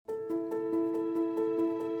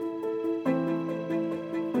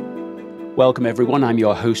Welcome everyone, I'm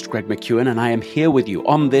your host Greg McEwen, and I am here with you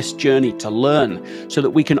on this journey to learn so that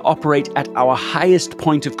we can operate at our highest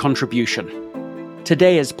point of contribution.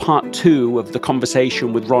 Today is part 2 of the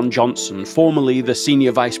conversation with Ron Johnson, formerly the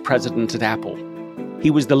Senior Vice President at Apple. He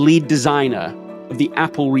was the lead designer of the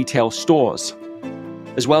Apple retail stores,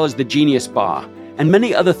 as well as the Genius Bar, and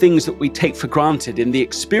many other things that we take for granted in the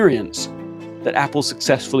experience that Apple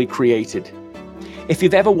successfully created. If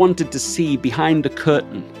you've ever wanted to see behind the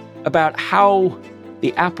curtain about how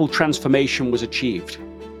the Apple transformation was achieved,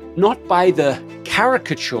 not by the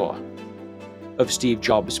caricature of Steve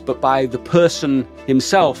Jobs, but by the person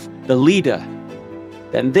himself, the leader,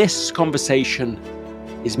 then this conversation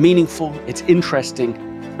is meaningful, it's interesting,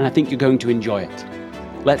 and I think you're going to enjoy it.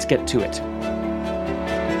 Let's get to it.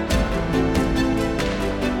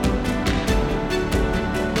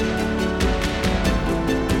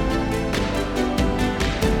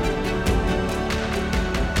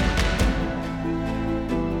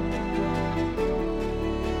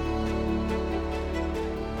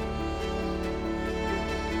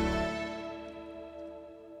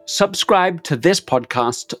 Subscribe to this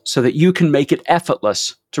podcast so that you can make it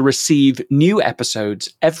effortless to receive new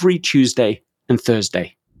episodes every Tuesday and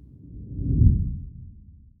Thursday.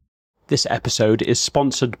 This episode is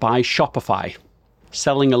sponsored by Shopify.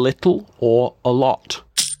 Selling a little or a lot.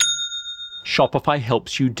 Shopify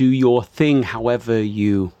helps you do your thing however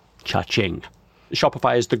you cha-ching.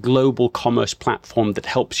 Shopify is the global commerce platform that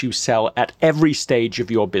helps you sell at every stage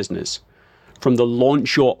of your business. From the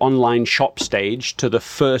launch your online shop stage to the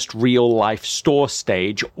first real-life store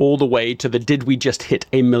stage, all the way to the did we just hit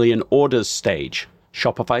 1 million orders stage,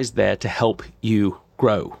 Shopify's there to help you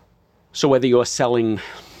grow. So whether you're selling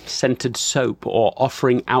scented soap or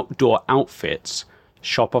offering outdoor outfits,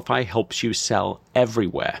 Shopify helps you sell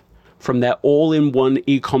everywhere. From their all-in-one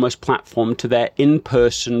e-commerce platform to their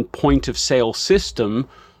in-person point-of-sale system,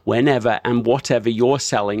 whenever and whatever you're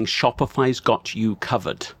selling, Shopify's got you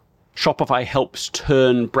covered. Shopify helps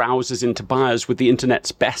turn browsers into buyers with the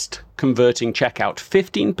internet's best converting checkout,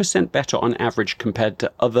 15% better on average compared to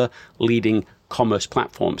other leading commerce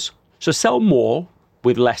platforms. So sell more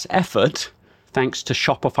with less effort thanks to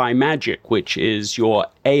Shopify Magic, which is your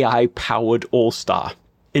AI-powered all-star.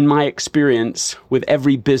 In my experience with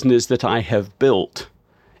every business that I have built,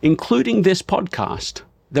 including this podcast,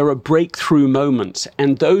 there are breakthrough moments,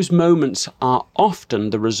 and those moments are often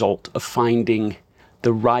the result of finding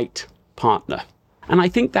the right partner. And I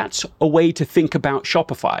think that's a way to think about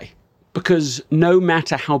Shopify, because no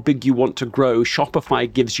matter how big you want to grow,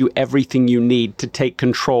 Shopify gives you everything you need to take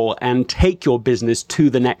control and take your business to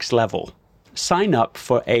the next level. Sign up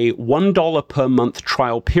for a $1 per month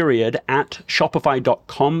trial period at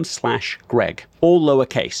shopify.com/Greg, all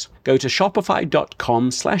lowercase. Go to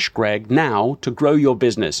shopify.com/Greg now to grow your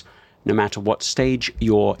business, no matter what stage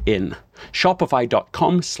you're in.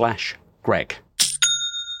 Shopify.com/Greg.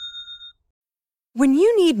 When you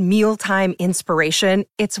need mealtime inspiration,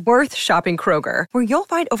 it's worth shopping Kroger, where you'll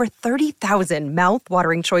find over 30,000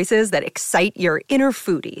 mouth-watering choices that excite your inner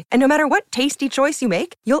foodie. And no matter what tasty choice you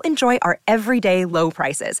make, you'll enjoy our everyday low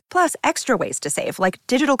prices, plus extra ways to save, like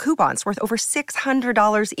digital coupons worth over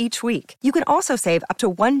 $600 each week. You can also save up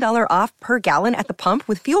to $1 off per gallon at the pump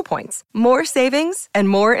with fuel points. More savings and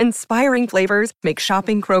more inspiring flavors make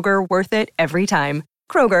shopping Kroger worth it every time.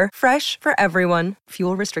 Kroger, fresh for everyone.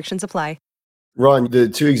 Fuel restrictions apply. Ron, the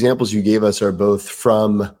 2 examples you gave us are both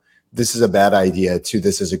from this is a bad idea to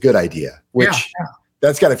this is a good idea, which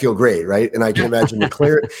that's got to feel great, right? And I can imagine that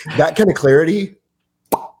kind of clarity,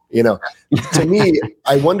 to me,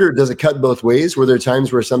 I wonder, does it cut both ways? Were there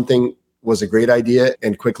times where something was a great idea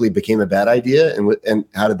and quickly became a bad idea? And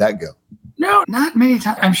how did that go? No, not many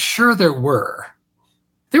times. I'm sure there were.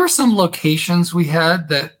 There were some locations we had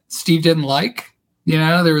that Steve didn't like.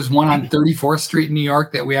 There was one on 34th Street in New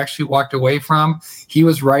York that we actually walked away from. He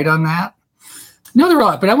was right on that. No, there were a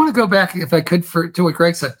lot, but I want to go back, if I could, to what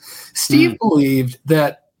Greg said. Steve believed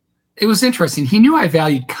that it was interesting. He knew I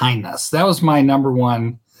valued kindness. That was my number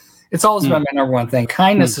one. It's always been my number one thing.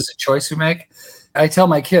 Kindness is a choice we make. I tell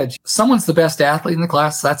my kids, someone's the best athlete in the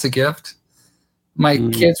class. That's a gift. My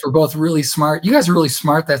kids were both really smart. You guys are really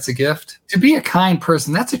smart. That's a gift. To be a kind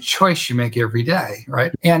person, that's a choice you make every day,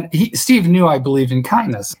 right? And Steve knew I believed in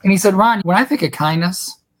kindness. And he said, Ron, when I think of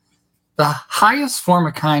kindness, the highest form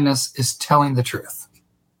of kindness is telling the truth.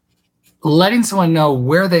 Letting someone know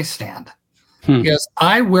where they stand. Because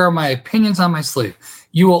I wear my opinions on my sleeve.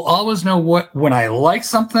 You will always know when I like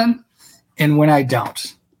something and when I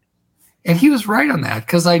don't. And he was right on that,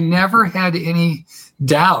 because I never had any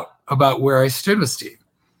doubt about where I stood with Steve.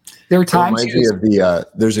 There were times. It reminds me of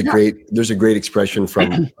there's a great expression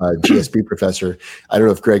from a GSB professor. I don't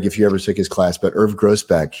know if Greg, if you ever took his class, but Irv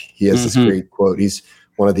Grossbeck, he has this great quote. He's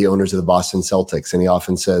one of the owners of the Boston Celtics, and he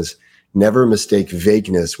often says, "Never mistake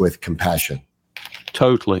vagueness with compassion."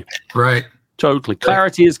 Totally. Right. Totally.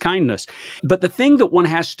 Clarity is kindness. But the thing that one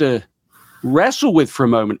has to wrestle with for a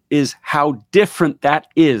moment is how different that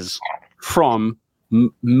is from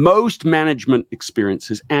most management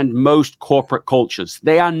experiences and most corporate cultures.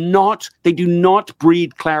 They do not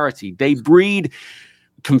breed clarity. They breed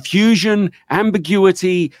confusion,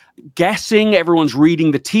 ambiguity, guessing. Everyone's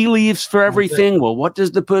reading the tea leaves for everything. Well, what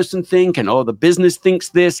does the person think? And the business thinks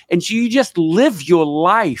this. And so you just live your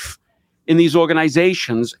life in these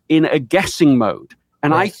organizations in a guessing mode.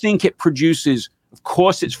 And I think it produces, of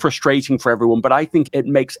course, it's frustrating for everyone, but I think it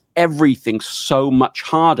makes everything so much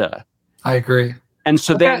harder. I agree. And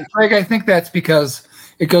so then, Greg, I think that's because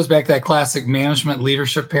it goes back to that classic management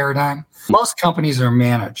leadership paradigm. Most companies are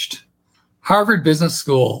managed. Harvard Business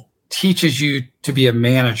School teaches you to be a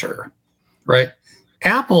manager, right?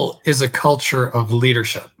 Apple is a culture of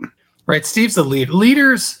leadership, right? Steve's the lead.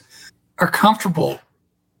 Leaders are comfortable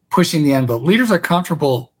pushing the envelope. Leaders are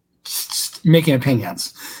comfortable making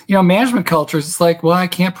opinions. Management cultures, it's like, well, I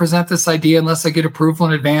can't present this idea unless I get approval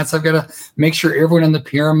in advance. I've got to make sure everyone in the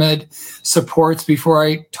pyramid supports before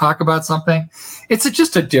I talk about something. It's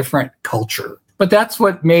just a different culture. But that's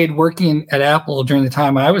what made working at Apple during the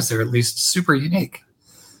time I was there, at least, super unique.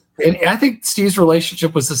 And I think Steve's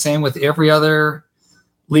relationship was the same with every other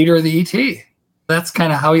leader of the ET. That's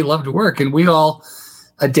kind of how he loved to work. And we all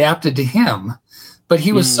adapted to him. But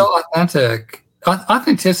he was so authentic.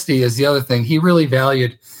 Authenticity is the other thing he really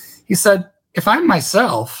valued. He said, if I'm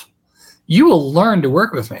myself, you will learn to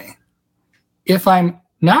work with me. If I'm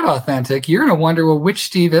not authentic, you're going to wonder, well, which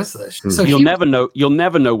Steve is this? So you'll never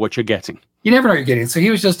know what you're getting. You never know what you're getting. So he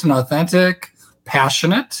was just an authentic,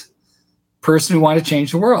 passionate person who wanted to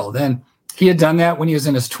change the world. And he had done that when he was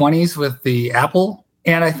in his 20s with the Apple.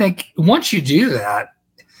 And I think once you do that,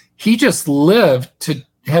 he just lived to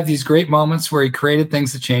have these great moments where he created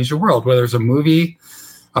things that changed the world, whether it's a movie,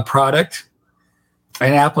 a product,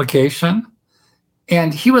 an application.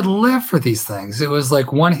 And he would live for these things. It was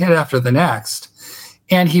like one hit after the next.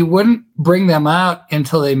 And he wouldn't bring them out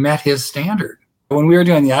until they met his standard. When we were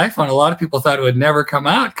doing the iPhone, a lot of people thought it would never come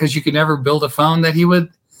out because you could never build a phone that he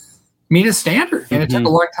would meet his standard. And it took a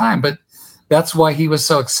long time. But that's why he was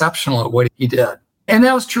so exceptional at what he did. And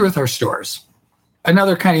that was true with our stores.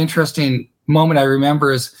 Another kind of interesting moment I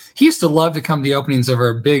remember is he used to love to come to the openings of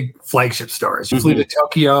our big flagship stores. He flew to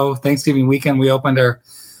Tokyo. Thanksgiving weekend, we opened our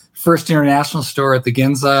first international store at the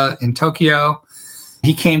Ginza in Tokyo.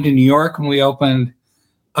 He came to New York when we opened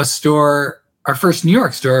a store, our first New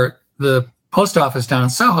York store, the post office down in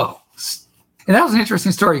Soho. And that was an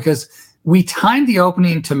interesting story because we timed the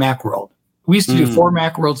opening to Macworld. We used to do 4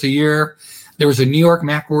 Macworlds a year. There was a New York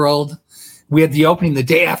Macworld. We had the opening the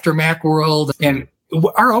day after Macworld. And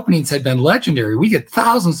our openings had been legendary. We get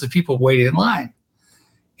thousands of people waiting in line.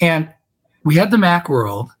 And we had the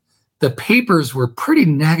Macworld. The papers were pretty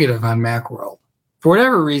negative on Macworld. For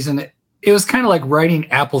whatever reason, it was kind of like writing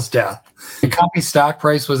Apple's death. The company stock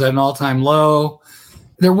price was at an all-time low.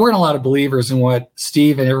 There weren't a lot of believers in what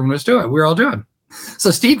Steve and everyone was doing. We were all doing.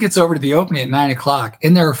 So Steve gets over to the opening at 9:00,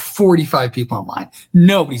 and there are 45 people in line.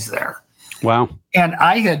 Nobody's there. Wow. And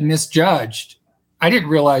I had misjudged. I didn't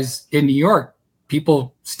realize in New York,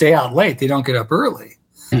 people stay out late. They don't get up early.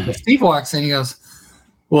 Steve walks in. He goes,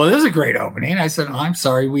 well, this is a great opening. I said, I'm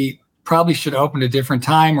sorry. We probably should open a different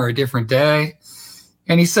time or a different day.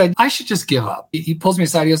 And he said, I should just give up. He pulls me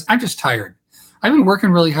aside. He goes, I'm just tired. I've been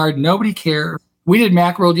working really hard. Nobody cares. We did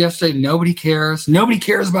Macworld yesterday. Nobody cares. Nobody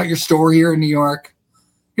cares about your store here in New York.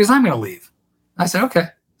 He goes, I'm going to leave. I said, okay.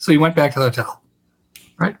 So he went back to the hotel.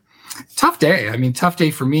 Right? Tough day. I mean, tough day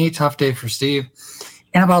for me, tough day for Steve.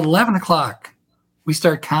 And about 11:00, we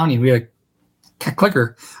start counting. We had a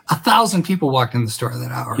clicker. 1,000 people walked in the store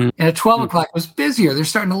that hour. And at 12:00, it was busier. They're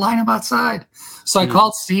starting to line up outside. So I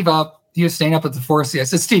called Steve up. He was staying up at the 4C. I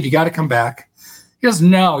said, Steve, you got to come back. He goes,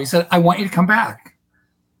 no. He said, I want you to come back.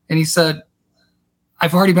 And he said,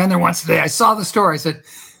 I've already been there once today. I saw the store. I said,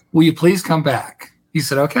 will you please come back? He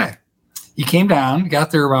said, okay. He came down,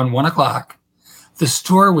 got there around 1:00. The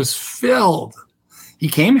store was filled. He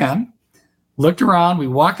came in, looked around. We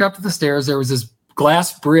walked up to the stairs. There was this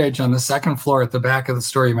glass bridge on the second floor at the back of the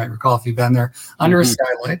store. You might recall if you've been there, under a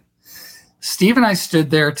skylight. Steve and I stood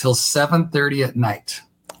there till 7:30 at night.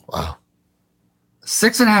 Wow.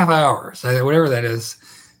 6.5 hours, whatever that is,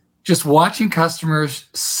 just watching customers,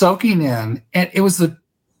 soaking in. And it was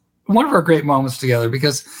one of our great moments together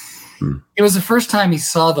because It was the first time he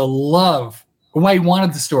saw the love, why he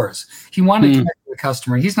wanted the stores. He wanted to connect with the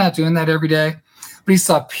customer. He's not doing that every day, but he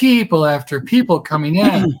saw people after people coming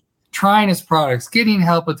in, trying his products, getting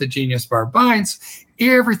help with the Genius Bar, buying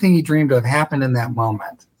everything he dreamed of happened in that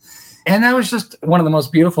moment. And that was just one of the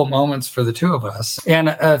most beautiful moments for the two of us. And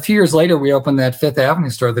a few years later, we opened that Fifth Avenue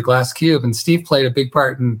store, the Glass Cube, and Steve played a big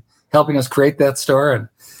part in helping us create that store. And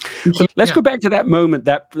let's go back to that moment,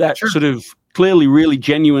 that sort of clearly really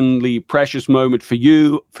genuinely precious moment for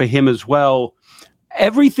you, for him as well.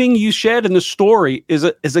 Everything you shared in the story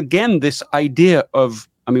is again this idea of,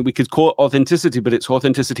 I mean, we could call it authenticity, but it's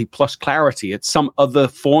authenticity plus clarity. It's some other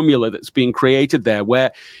formula that's being created there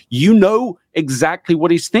where you know exactly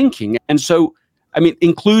what he's thinking. And so, I mean,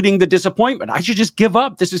 including the disappointment, I should just give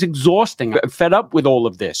up. This is exhausting. I'm fed up with all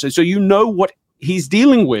of this. And so you know what he's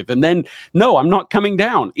dealing with. And then, no, I'm not coming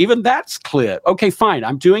down. Even that's clear. Okay, fine.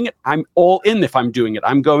 I'm doing it. I'm all in if I'm doing it.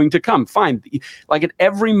 I'm going to come. Fine. Like at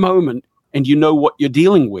every moment, and you know what you're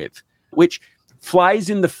dealing with, which flies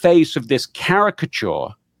in the face of this caricature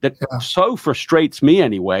that so frustrates me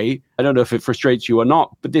anyway. I don't know if it frustrates you or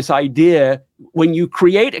not, but this idea, when you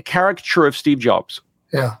create a caricature of Steve Jobs,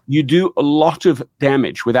 you do a lot of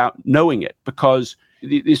damage without knowing it, because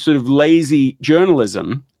this sort of lazy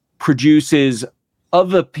journalism produces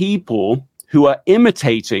other people who are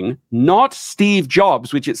imitating not Steve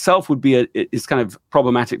Jobs, which itself would be is kind of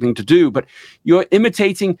problematic thing to do, but you're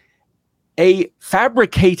imitating a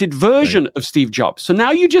fabricated version of Steve Jobs. So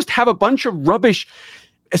now you just have a bunch of rubbish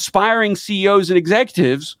aspiring CEOs and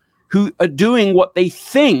executives who are doing what they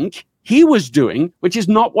think he was doing, which is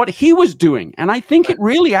not what he was doing. And I think it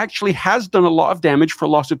really actually has done a lot of damage for a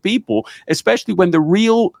lot of people, especially when the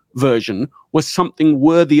real version was something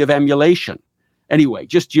worthy of emulation. Anyway,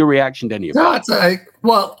 just your reaction to any of that.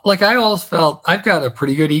 I always felt I've got a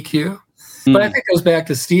pretty good EQ, but I think it goes back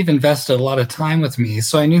to Steve invested a lot of time with me,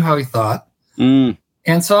 so I knew how he thought. And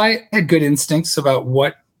so I had good instincts about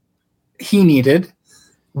what he needed,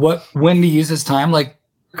 when to use his time. Like,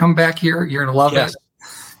 come back here, you're going to love it.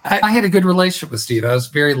 I had a good relationship with Steve. I was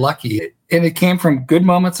very lucky. And it came from good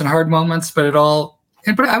moments and hard moments, but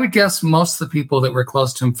I would guess most of the people that were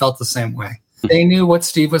close to him felt the same way. They knew what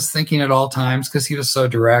Steve was thinking at all times because he was so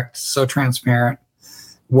direct, so transparent,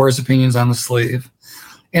 wore his opinions on the sleeve.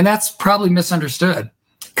 And that's probably misunderstood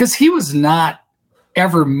because he was not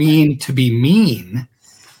ever mean to be mean.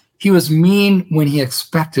 He was mean when he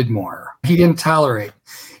expected more. He didn't tolerate.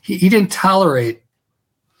 He didn't tolerate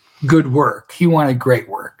good work. He wanted great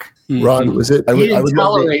work. Ron, was it? He didn't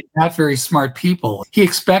tolerate not very smart people. He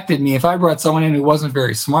expected me, if I brought someone in who wasn't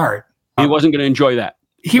very smart, he wasn't going to enjoy that.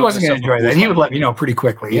 He wasn't going to enjoy that. He would let me know pretty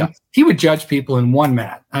quickly. Yeah. He would judge people in 1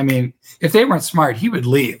 minute. I mean, if they weren't smart, he would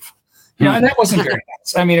leave. And that wasn't very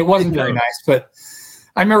nice. I mean, it wasn't very nice. But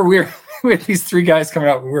I remember we had these three guys coming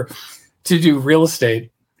out. We were to do real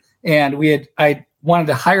estate, and I wanted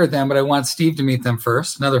to hire them, but I wanted Steve to meet them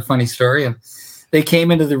first. Another funny story. And they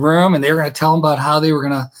came into the room, and they were going to tell them about how they were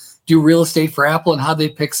going to do real estate for Apple and how they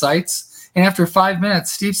pick sites. And after 5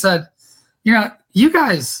 minutes, Steve said, you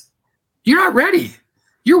guys, you're not ready.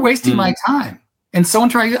 You're wasting my time. And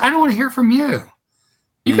someone I don't want to hear from you.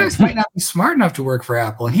 You guys might not be smart enough to work for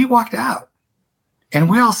Apple. And he walked out. And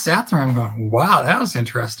we all sat there and going, wow, that was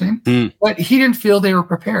interesting. But he didn't feel they were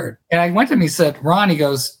prepared. And I went to him, he said, Ron, he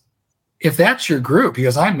goes, if that's your group, he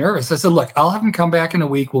goes, I'm nervous. I said, look, I'll have him come back in a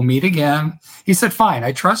week. We'll meet again. He said, fine,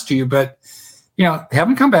 I trust you, but have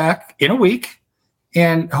him come back in a week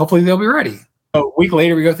and hopefully they'll be ready. A week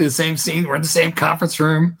later, we go through the same scene. We're in the same conference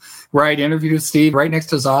room where I'd interviewed with Steve right next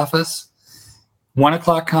to his office. 1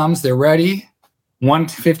 o'clock comes, they're ready.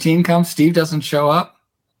 1:15 comes, Steve doesn't show up.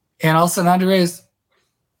 And all of a sudden, Andres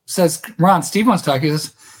says, Ron, Steve wants to talk. He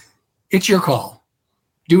says, it's your call.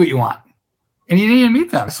 Do what you want. And he didn't even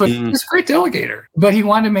meet them. So he's a great delegator. But he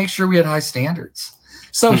wanted to make sure we had high standards.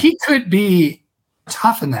 So he could be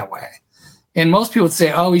tough in that way. And most people would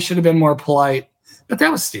say, oh, he should have been more polite. But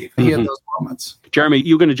that was Steve. He had those moments. Jeremy,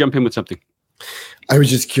 you're going to jump in with something. I was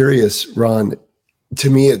just curious, Ron. To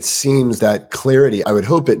me, it seems that clarity, I would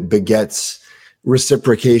hope it begets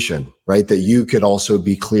reciprocation, right? That you could also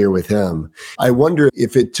be clear with him. I wonder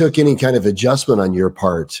if it took any kind of adjustment on your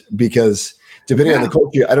part, because depending on the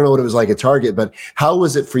culture, I don't know what it was like at Target, but how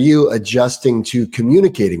was it for you adjusting to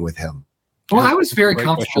communicating with him? Well, I was very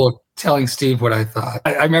comfortable telling Steve what I thought.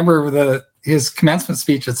 I remember his commencement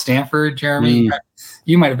speech at Stanford, Jeremy.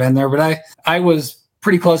 You might have been there, but I was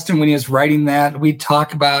pretty close to him when he was writing that. We'd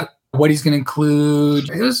talk about what he's going to include.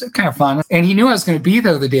 It was kind of fun. And he knew I was going to be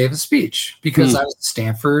there the day of his speech because I was a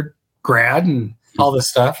Stanford grad and all this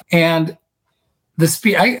stuff. And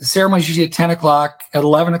the ceremony's usually at 10 o'clock. At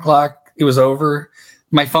 11 o'clock, it was over.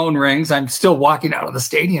 My phone rings. I'm still walking out of the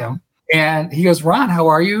stadium. And he goes, Ron, how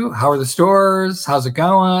are you? How are the stores? How's it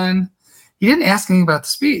going? He didn't ask anything about the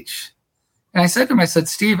speech. And I said to him, I said,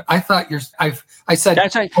 Steve, I thought I said.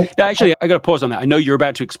 Actually, I got to pause on that. I know you're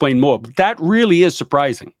about to explain more, but that really is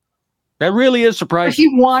surprising. That really is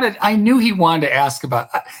surprising. I knew he wanted to ask about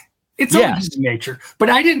it's only human nature, but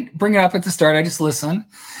I didn't bring it up at the start. I just listened.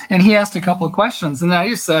 And he asked a couple of questions. And then I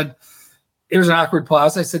just said, there was an awkward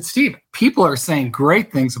pause. I said, Steve, people are saying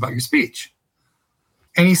great things about your speech.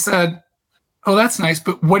 And he said, oh, that's nice,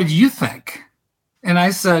 but what did you think? And I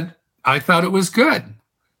said, I thought it was good.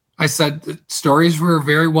 I said, the stories were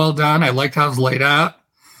very well done. I liked how it was laid out.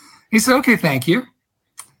 He said, okay, thank you.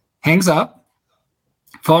 Hangs up.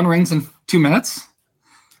 Phone rings in 2 minutes.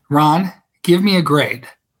 Ron, give me a grade.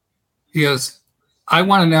 He goes, I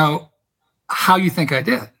want to know how you think I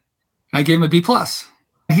did. And I gave him a B+.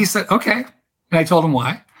 And he said, okay. And I told him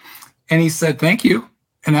why. And he said, thank you.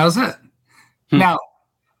 And that was it. Now,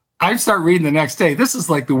 I start reading the next day. This is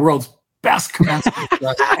like the world's best commencement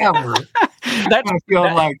address ever. I feel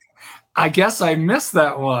like, I guess I missed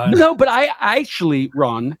that one. No, but I actually,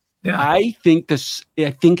 Ron, I think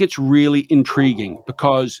it's really intriguing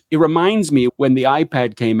because it reminds me when the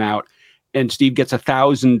iPad came out and Steve gets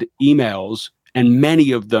 1,000 emails and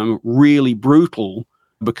many of them really brutal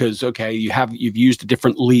because, okay, you've used a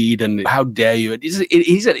different lead and how dare you?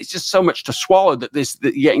 He said it's just so much to swallow that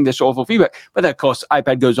you're getting this awful feedback. But then, of course,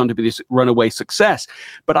 iPad goes on to be this runaway success.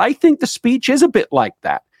 But I think the speech is a bit like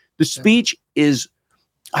that. The speech is,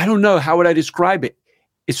 I don't know, how would I describe it?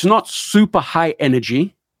 It's not super high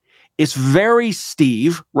energy. It's very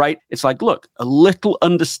Steve, right? It's like, look, a little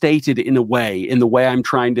understated in the way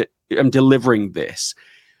I'm delivering this.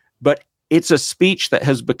 But it's a speech that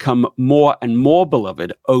has become more and more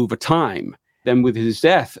beloved over time. Then with his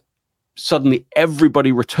death, suddenly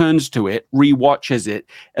everybody returns to it, rewatches it,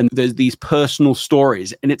 and there's these personal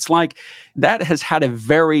stories. And it's like that has had a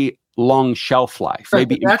very long shelf life,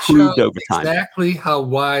 maybe improved over time. Exactly how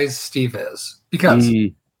wise Steve is. Because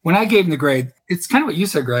when I gave him the grade, it's kind of what you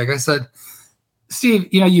said, Greg. I said, Steve,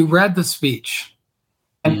 you read the speech,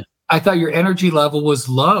 and I thought your energy level was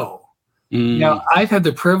low. Now, I've had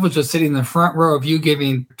the privilege of sitting in the front row of you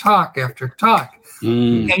giving talk after talk,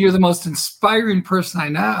 and you're the most inspiring person I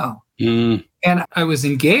know. And I was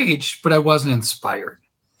engaged, but I wasn't inspired.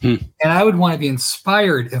 And I would want to be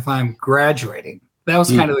inspired if I'm graduating. That was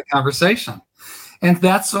kind of the conversation. And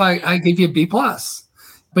that's why I gave you a B+.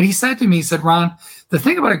 But he said to me, Ron, the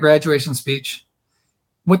thing about a graduation speech,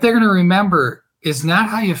 what they're going to remember is not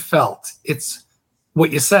how you felt. It's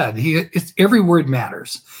what you said. Every word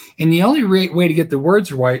matters. And the only way to get the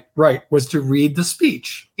words right was to read the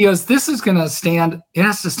speech. He goes, this is going to it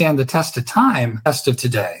has to stand the test of time, test of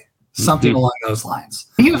today, something along those lines.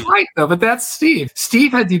 He was right, though, but that's Steve.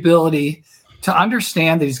 Steve had the ability to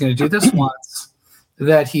understand that he's going to do this once,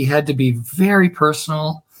 that he had to be very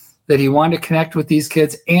personal, that he wanted to connect with these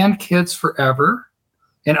kids and kids forever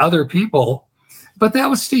and other people. But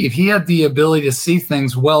that was Steve. He had the ability to see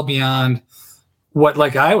things well beyond what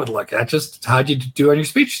I would look at, just how'd you do on your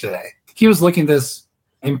speech today? He was looking at this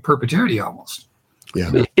in perpetuity almost.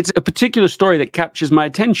 Yeah. It's a particular story that captures my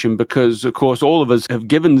attention because, of course, all of us have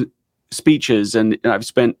given speeches, and I've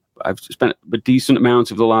spent a decent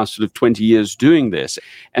amount of the last sort of 20 years doing this.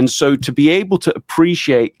 And so to be able to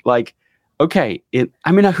appreciate, okay,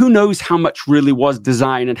 who knows how much really was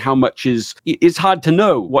design and how much it's hard to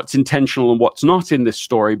know what's intentional and what's not in this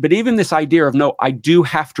story. But even this idea of, no, I do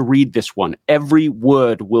have to read this one. Every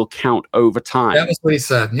word will count over time. That was what he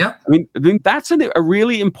said. Yeah. I mean that's a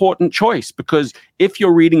really important choice because if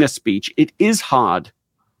you're reading a speech, it is hard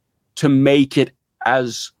to make it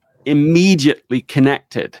as immediately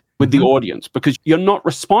connected with the audience because you're not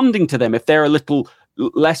responding to them. If they're a little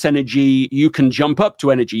less energy, you can jump up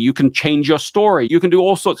to energy, you can change your story, you can do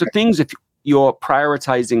all sorts of things if you're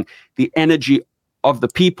prioritizing the energy of the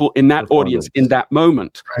people in that audience in that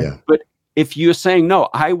moment. Yeah. But if you're saying, no,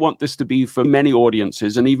 I want this to be for many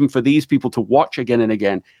audiences and even for these people to watch again and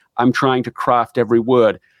again, I'm trying to craft every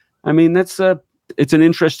word. I mean, it's an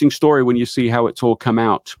interesting story when you see how it's all come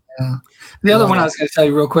out. Yeah. The other one I was going to tell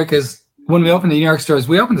you real quick is when we opened the New York stores,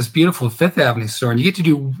 we opened this beautiful Fifth Avenue store, and you get to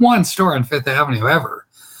do one store on Fifth Avenue ever.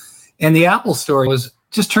 And the Apple store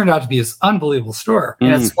just turned out to be this unbelievable store.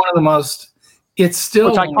 And it's one of the most, it's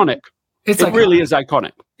iconic. It really is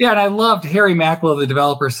iconic. Yeah. And I loved Harry Macklow, the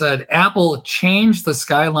developer, said Apple changed the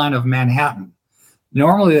skyline of Manhattan.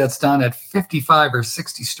 Normally that's done at 55 or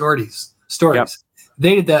 60 stories. Yep.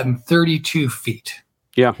 They did that in 32 feet.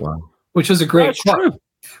 Yeah. Wow. Which was a great That's true.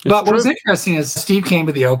 But what was interesting is Steve came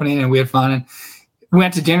to the opening and we had fun. And we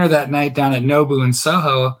went to dinner that night down at Nobu in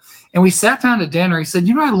Soho. And we sat down to dinner. He said,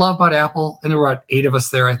 you know what I love about Apple? And there were about 8 of us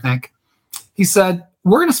there, I think. He said,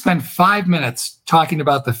 we're going to spend 5 minutes talking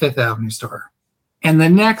about the Fifth Avenue store and the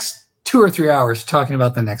next 2 or 3 hours talking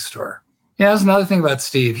about the next store. Yeah, that's another thing about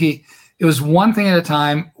Steve. It was one thing at a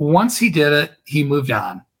time. Once he did it, he moved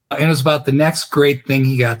on. And it was about the next great thing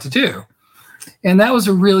he got to do. And that was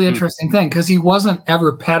a really interesting thing because he wasn't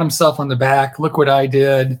ever pat himself on the back, look what I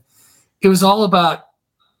did. It was all about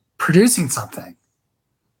producing something.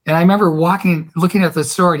 And I remember looking at the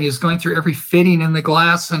store, and he was going through every fitting in the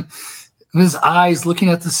glass and his eyes looking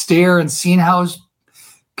at the stair and seeing how it was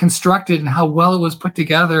constructed and how well it was put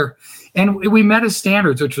together. And we met his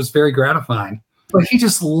standards, which was very gratifying. But he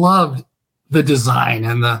just loved the design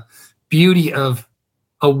and the beauty of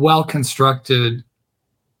a well-constructed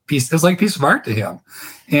piece. It was like a piece of art to him.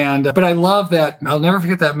 But I love that. I'll never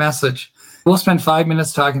forget that message. We'll spend 5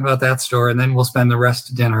 minutes talking about that store, and then we'll spend the rest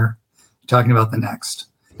of dinner talking about the next.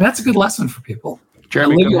 And that's a good lesson for people.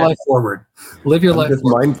 Jeremy, live your life forward. Live your life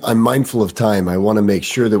forward. I'm mindful of time. I want to make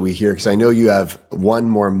sure that we hear, because I know you have one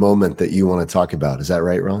more moment that you want to talk about. Is that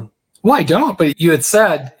right, Ron? Well, I don't, but you had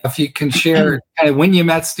said if you can share kind of when you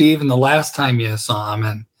met Steve and the last time you saw him.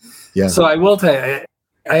 And yeah. So I will tell you,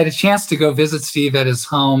 I had a chance to go visit Steve at his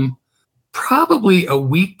home probably a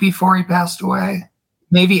week before he passed away,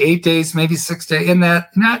 maybe 8 days, maybe 6 days, in that,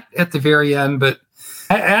 not at the very end, but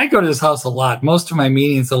I go to his house a lot. Most of my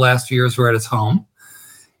meetings the last few years were at his home.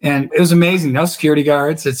 And it was amazing. No security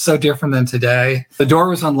guards. It's so different than today. The door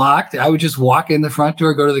was unlocked. I would just walk in the front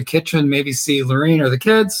door, go to the kitchen, maybe see Lorene or the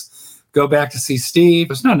kids, go back to see Steve.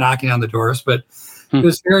 There's no knocking on the doors, but it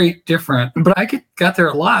was very different. But I got there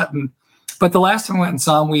a lot. But the last time I went and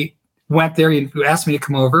saw him, we went there. He asked me to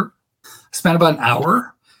come over. Spent about an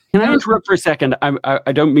hour. Can I interrupt for a second?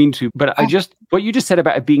 I don't mean to, but what you just said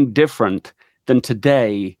about it being different than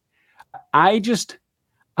today,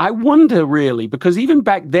 I wonder really, because even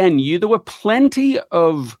back then, there were plenty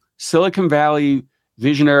of Silicon Valley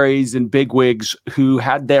visionaries and bigwigs who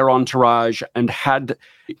had their entourage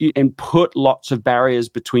and put lots of barriers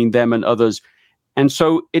between them and others. And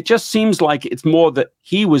so it just seems like it's more that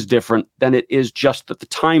he was different than it is just that the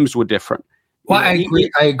times were different. Well, I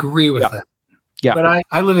agree with that. Yeah. But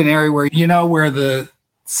I live in an area where you know where the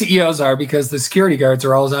CEOs are because the security guards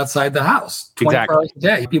are always outside the house 24 hours a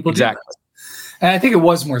day. People do that. And I think it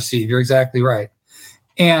was more Steve. You're exactly right.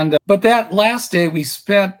 And but that last day we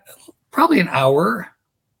spent probably an hour,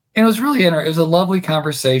 and it was really it was a lovely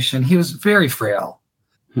conversation. He was very frail,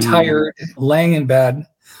 tired, laying in bed.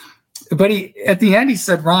 But at the end he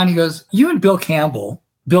said, "Ron," he goes, "You and Bill Campbell."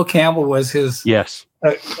 Bill Campbell was his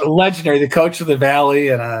legendary, the coach of the Valley,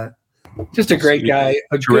 and just a great guy,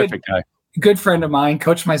 a terrific guy, good friend of mine.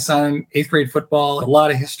 Coached my son in 8th grade football. A lot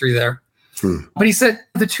of history there. But he said,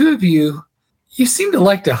 "The two of you seem to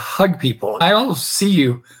like to hug people. I always see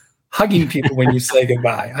you hugging people when you say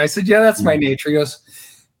goodbye." I said, "Yeah, that's my nature." He goes,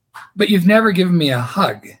 "But you've never given me a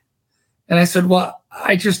hug." And I said, "Well,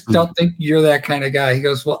 I just don't think you're that kind of guy." He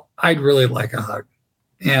goes, "Well, I'd really like a hug."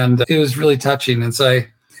 And it was really touching. And so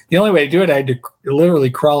the only way to do it, I had to literally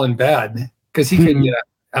crawl in bed because he couldn't get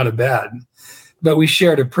out of bed. But we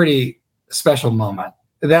shared a pretty special moment.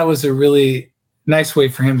 That was a really nice way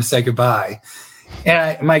for him to say goodbye.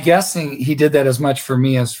 And my guessing, he did that as much for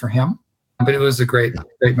me as for him. But it was a great,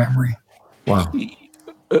 great memory. Wow.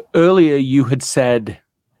 Earlier, you had said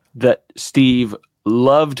that Steve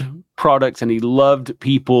loved products and he loved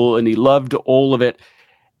people and he loved all of it.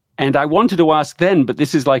 And I wanted to ask then, but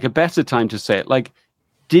this is like a better time to say it. Like,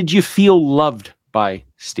 did you feel loved by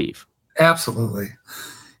Steve? Absolutely.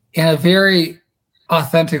 In a very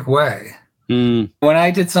authentic way. When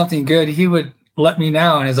I did something good, he would let me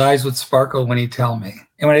know and his eyes would sparkle when he'd tell me.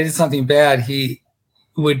 And when I did something bad, he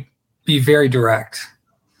would be very direct.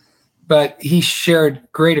 But he shared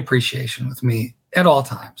great appreciation with me at all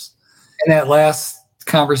times. In that last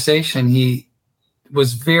conversation, he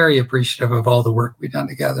was very appreciative of all the work we'd done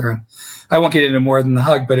together. And I won't get into more than the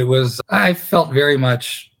hug, but I felt very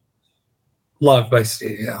much loved by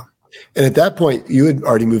Steve, yeah. And at that point, you had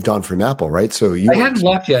already moved on from Apple, right? So I hadn't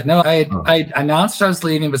left yet. No, I announced I was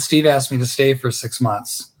leaving, but Steve asked me to stay for 6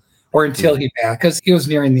 months or until he passed, because he was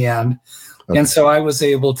nearing the end. Okay. And so I was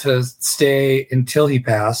able to stay until he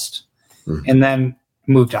passed and then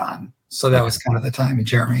moved on. So that was kind of the timing,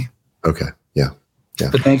 Jeremy. Okay, yeah.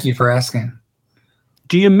 But thank you for asking.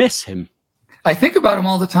 Do you miss him? I think about him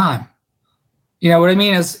all the time. You know what I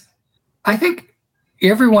mean is, I think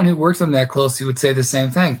everyone who worked with him that closely would say the same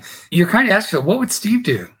thing. You're kind of asking, what would Steve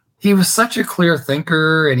do? He was such a clear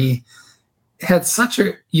thinker, and had such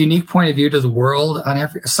a unique point of view to the world on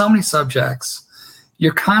so many subjects.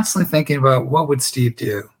 You're constantly thinking about what would Steve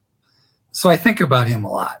do. So I think about him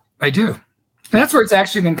a lot. I do. And that's where it's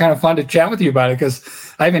actually been kind of fun to chat with you about it,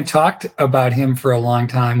 because I haven't talked about him for a long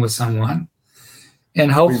time with someone.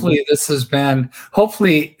 And hopefully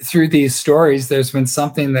hopefully through these stories, there's been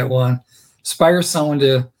something that will inspire someone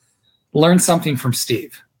to learn something from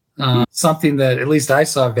Steve. Something that at least I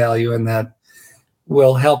saw value in that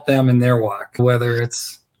will help them in their walk, whether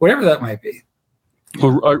it's whatever that might be.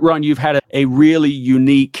 Well, Ron, you've had a really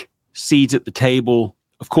unique seat at the table.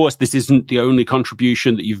 Of course, this isn't the only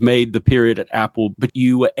contribution that you've made the period at Apple, but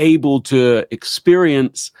you were able to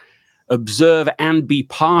experience, observe, and be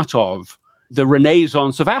part of the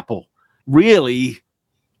renaissance of Apple. Really,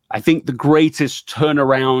 I think the greatest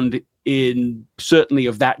turnaround in certainly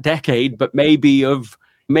of that decade, but maybe of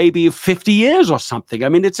 50 years or something. I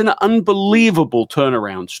mean, it's an unbelievable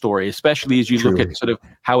turnaround story, especially as you look at sort of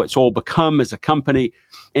how it's all become as a company.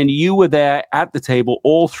 And you were there at the table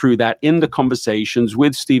all through that in the conversations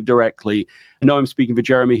with Steve directly. I know I'm speaking for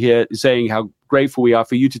Jeremy here, saying how grateful we are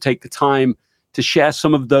for you to take the time to share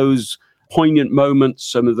some of those poignant moments,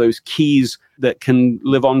 some of those keys that can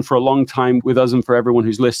live on for a long time with us and for everyone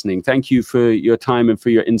who's listening. Thank you for your time and for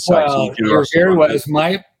your insights. Well, you're very well. It's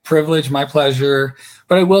my privilege, my pleasure.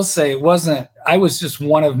 But I will say I was just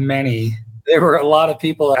one of many. There were a lot of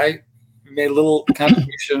people. I made a little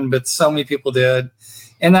contribution, but so many people did.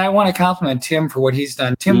 And I want to compliment Tim for what he's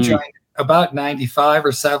done. Tim joined about 95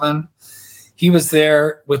 or 7. He was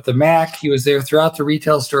there with the Mac. He was there throughout the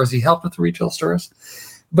retail stores. He helped with the retail stores.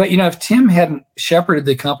 But, if Tim hadn't shepherded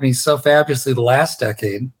the company so fabulously the last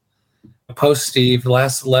decade, post Steve, the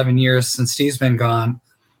last 11 years since Steve's been gone,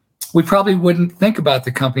 we probably wouldn't think about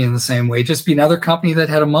the company in the same way. Just be another company that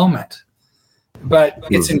had a moment. But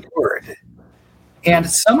it's endured. And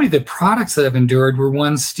so many of the products that have endured were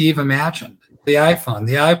ones Steve imagined. The iPhone,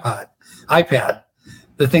 the iPad,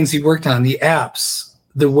 the things he worked on, the apps,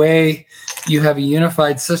 the way you have a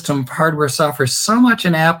unified system of hardware, software. So much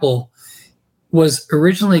in Apple was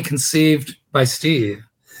originally conceived by Steve,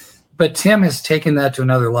 but Tim has taken that to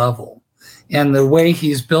another level. And the way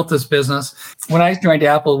he's built this business, when I joined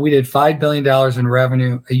Apple, we did $5 billion in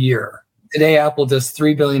revenue a year. Today, Apple does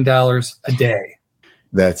 $3 billion a day.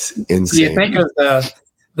 That's insane. You think of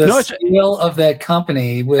the scale of that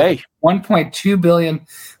company with 1.2 billion.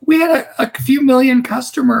 We had a few million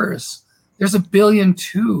customers. There's 1 billion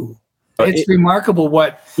too. It's remarkable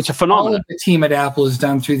what it's a phenomenon. All of the team at Apple has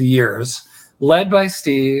done through the years, led by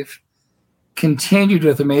Steve, continued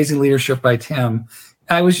with amazing leadership by Tim.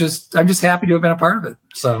 I'm just happy to have been a part of it.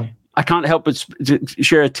 So I can't help but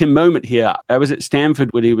share a Tim moment here. I was at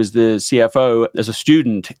Stanford when he was the CFO as a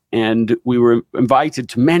student, and we were invited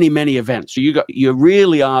to many, many events. So you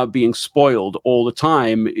really are being spoiled all the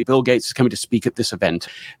time. Bill Gates is coming to speak at this event.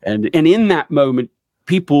 And in that moment,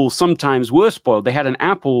 people sometimes were spoiled. They had an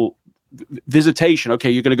Apple visitation.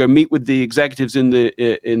 Okay, you're going to go meet with the executives in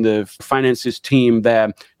the finances team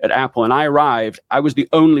there at Apple. And I arrived. I was the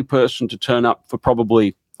only person to turn up for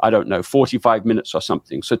probably, 45 minutes or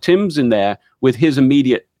something. So Tim's in there with his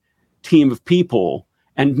immediate team of people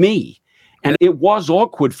and me. And it was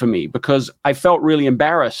awkward for me because I felt really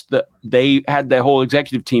embarrassed that they had their whole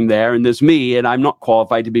executive team there and there's me, and I'm not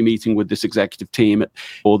qualified to be meeting with this executive team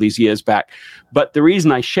all these years back. But the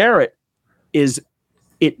reason I share it is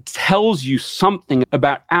it tells you something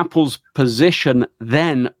about Apple's position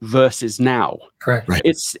then versus now. Correct. Right.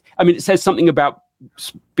 It says something about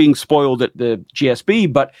being spoiled at the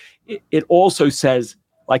GSB, but it also says,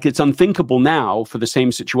 like, it's unthinkable now for the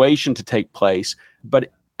same situation to take place.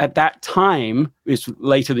 But at that time, it's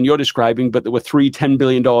later than you're describing, but there were 3 $10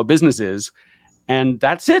 billion businesses, and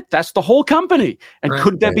that's it. That's the whole company. And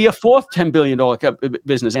could there be a fourth $10 billion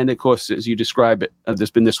business? And of course, as you describe it,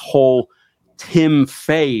 there's been this whole Tim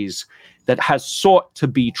phase that has sought to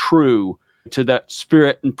be true to that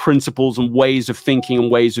spirit and principles and ways of thinking and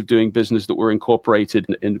ways of doing business that were incorporated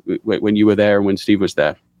when you were there and when Steve was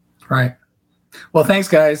there. Right. Well, thanks,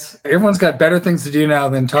 guys. Everyone's got better things to do now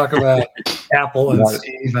than talk about Apple and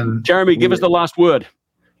Steve. And Jeremy, give us the last word.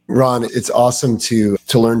 Ron, it's awesome to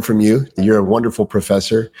learn from you. You're a wonderful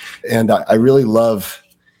professor. And I really love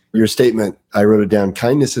your statement. I wrote it down.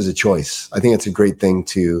 Kindness is a choice. I think it's a great thing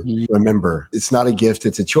to remember. It's not a gift.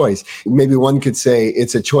 It's a choice. Maybe one could say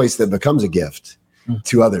it's a choice that becomes a gift.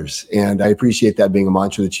 to others. And I appreciate that being a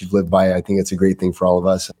mantra that you've lived by. I think it's a great thing for all of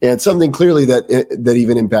us. And something clearly that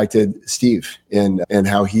even impacted Steve and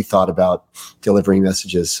how he thought about delivering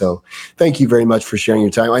messages. So thank you very much for sharing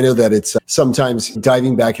your time. I know that it's sometimes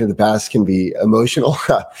diving back into the past can be emotional,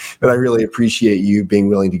 but I really appreciate you being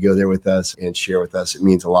willing to go there with us and share with us. It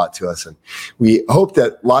means a lot to us. And we hope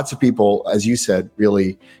that lots of people, as you said,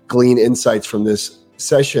 really glean insights from this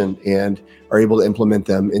session and are able to implement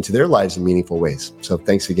them into their lives in meaningful ways. So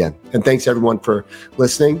thanks again. And thanks everyone for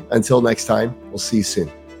listening. Until next time, we'll see you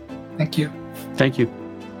soon. Thank you. Thank you.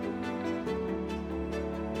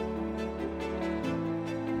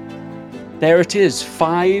 There it is,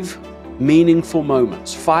 5 meaningful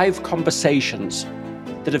moments, 5 conversations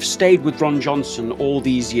that have stayed with Ron Johnson all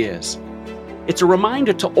these years. It's a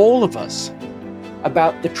reminder to all of us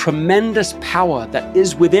about the tremendous power that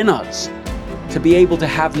is within us to be able to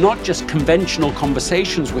have not just conventional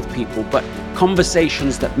conversations with people, but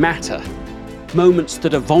conversations that matter, moments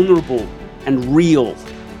that are vulnerable and real,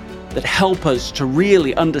 that help us to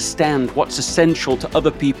really understand what's essential to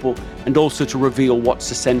other people and also to reveal what's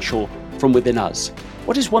essential from within us.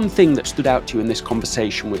 What is one thing that stood out to you in this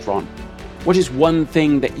conversation with Ron? What is one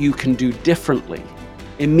thing that you can do differently,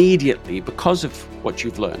 immediately, because of what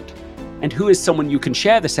you've learned? And who is someone you can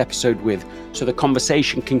share this episode with so the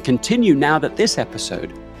conversation can continue now that this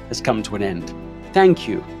episode has come to an end? Thank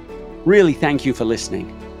you. Really thank you for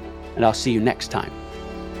listening. And I'll see you next time.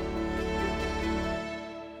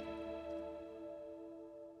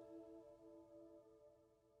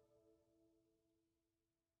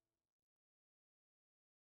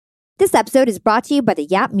 This episode is brought to you by the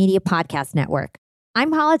Yap Media Podcast Network.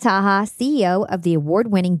 I'm Hala Taha, CEO of the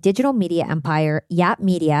award-winning digital media empire, Yap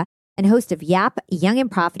Media, and host of Yap Young and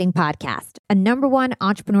Profiting Podcast, a #1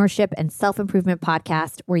 entrepreneurship and self-improvement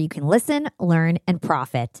podcast where you can listen, learn, and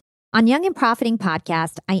profit. On Young and Profiting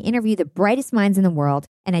Podcast, I interview the brightest minds in the world,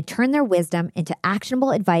 and I turn their wisdom into actionable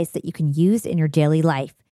advice that you can use in your daily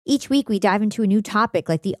life. Each week, we dive into a new topic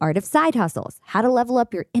like the art of side hustles, how to level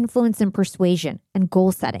up your influence and persuasion, and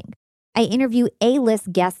goal setting. I interview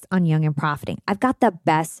A-list guests on Young and Profiting. I've got the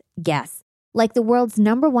best guests, like the world's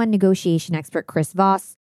 #1 negotiation expert, Chris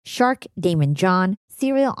Voss, Shark Damon John,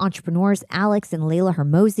 serial entrepreneurs Alex and Layla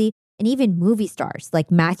Hermosi, and even movie stars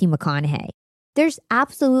like Matthew McConaughey. There's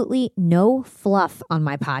absolutely no fluff on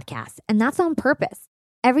my podcast, and that's on purpose.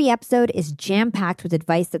 Every episode is jam-packed with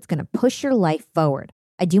advice that's going to push your life forward.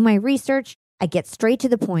 I do my research, I get straight to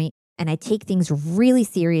the point, and I take things really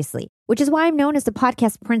seriously, which is why I'm known as the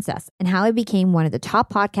podcast princess and how I became one of the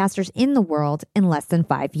top podcasters in the world in less than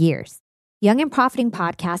 5 years. Young and Profiting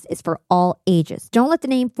Podcast is for all ages. Don't let the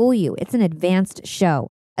name fool you. It's an advanced show.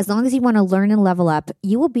 As long as you want to learn and level up,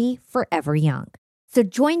 you will be forever young. So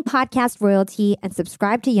join podcast royalty and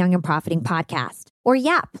subscribe to Young and Profiting Podcast, or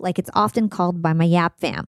YAP, like it's often called by my YAP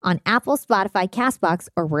fam, on Apple, Spotify, CastBox,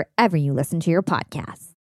 or wherever you listen to your podcasts.